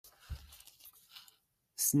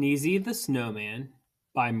Sneezy the Snowman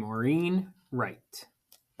by Maureen Wright.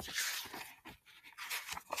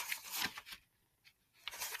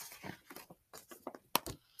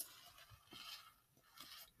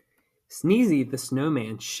 Sneezy the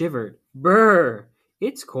Snowman shivered. Brr!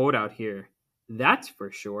 It's cold out here, that's for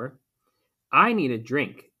sure. I need a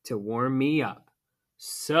drink to warm me up.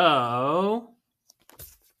 So...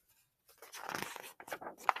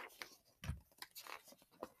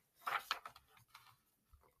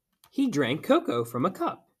 he drank cocoa from a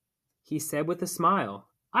cup. He said with a smile,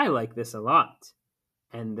 I like this a lot.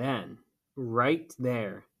 And then, right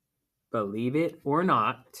there, believe it or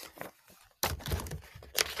not,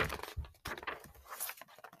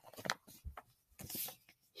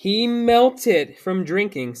 he melted from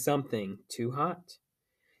drinking something too hot.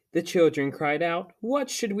 The children cried out, What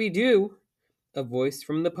should we do? A voice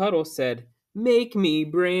from the puddle said, Make me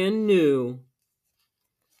brand new.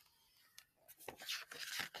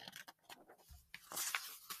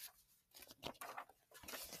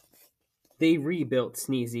 They rebuilt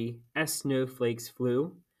Sneezy as snowflakes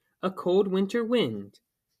flew. A cold winter wind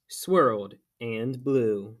swirled and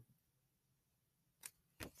blew.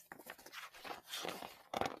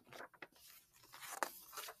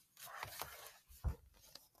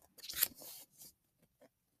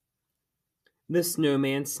 The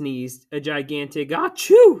snowman sneezed a gigantic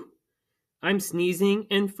achoo! I'm sneezing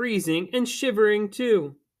and freezing and shivering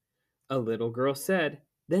too. A little girl said,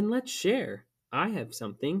 Then let's share. I have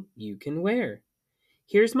something you can wear.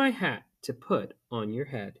 Here's my hat to put on your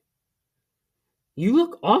head. You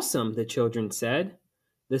look awesome, the children said.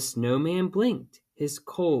 The snowman blinked his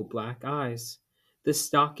coal black eyes. The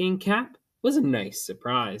stocking cap was a nice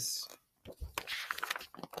surprise.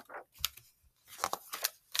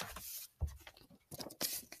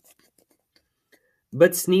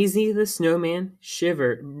 But Sneezy the snowman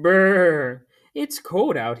shivered. Brr! It's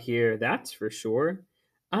cold out here, that's for sure.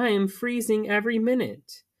 I am freezing every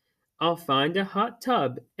minute. I'll find a hot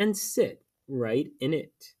tub and sit right in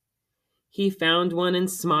it. He found one and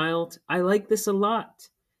smiled, I like this a lot.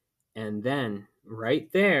 And then, right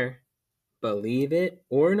there, believe it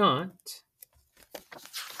or not,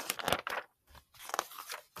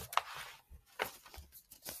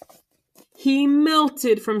 he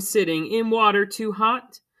melted from sitting in water too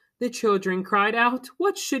hot. The children cried out,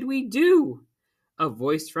 What should we do? A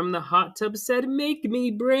voice from the hot tub said, Make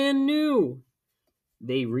me brand new.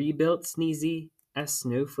 They rebuilt Sneezy as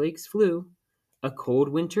snowflakes flew. A cold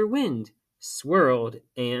winter wind swirled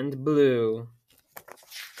and blew.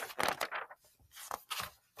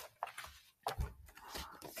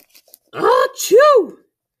 Achoo!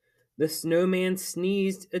 The snowman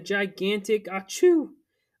sneezed a gigantic achoo.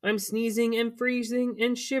 I'm sneezing and freezing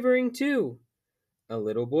and shivering too. A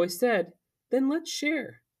little boy said, Then let's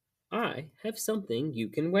share. I have something you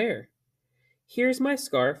can wear. Here's my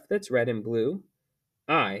scarf that's red and blue.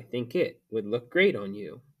 I think it would look great on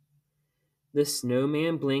you. The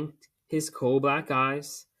snowman blinked his coal black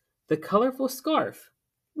eyes. The colorful scarf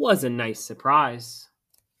was a nice surprise.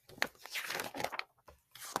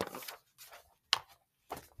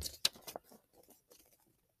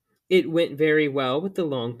 It went very well with the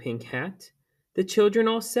long pink hat. The children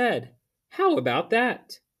all said, How about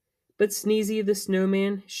that? But Sneezy the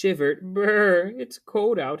snowman shivered. Brr, it's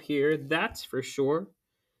cold out here, that's for sure.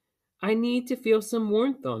 I need to feel some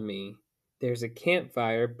warmth on me. There's a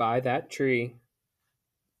campfire by that tree.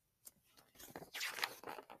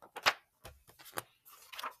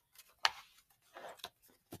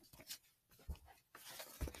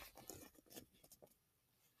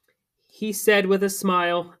 He said with a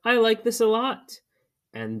smile, I like this a lot.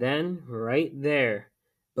 And then, right there,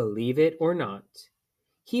 believe it or not,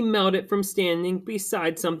 he melted from standing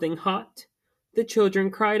beside something hot. The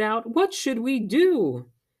children cried out, What should we do?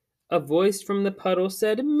 A voice from the puddle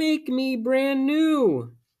said, Make me brand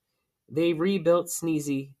new. They rebuilt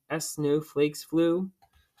Sneezy as snowflakes flew.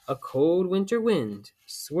 A cold winter wind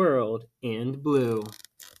swirled and blew.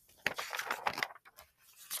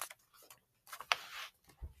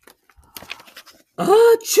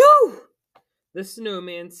 Achoo! The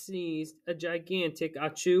snowman sneezed a gigantic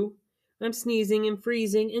achoo. I'm sneezing and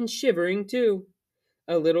freezing and shivering too.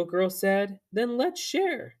 A little girl said, Then let's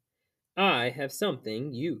share. I have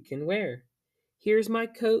something you can wear. Here's my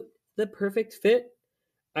coat, the perfect fit.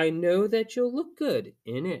 I know that you'll look good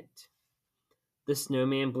in it. The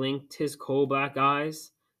snowman blinked his coal black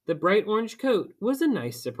eyes. The bright orange coat was a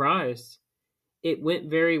nice surprise. It went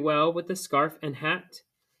very well with the scarf and hat.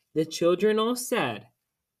 The children all said,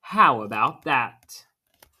 How about that?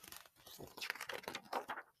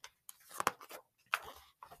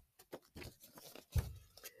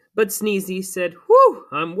 But Sneezy said, "Whew,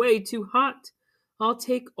 I'm way too hot. I'll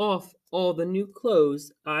take off all the new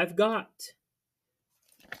clothes I've got."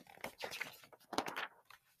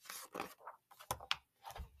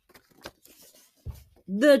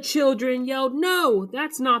 The children yelled, "No,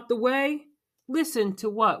 that's not the way. Listen to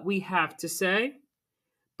what we have to say.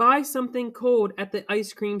 Buy something cold at the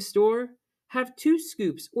ice cream store. Have 2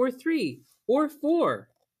 scoops or 3 or 4.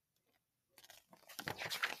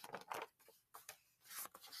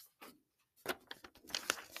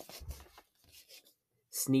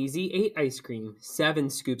 Sneezy ate ice cream, 7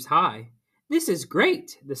 scoops high. "This is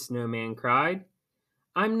great," the snowman cried.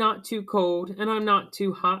 "I'm not too cold and I'm not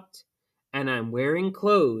too hot, and I'm wearing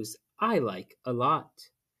clothes I like a lot."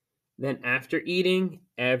 Then, after eating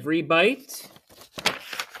every bite,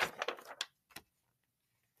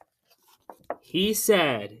 he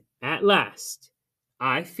said, "At last,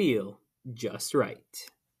 I feel just right."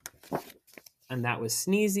 And that was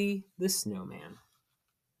Sneezy the Snowman.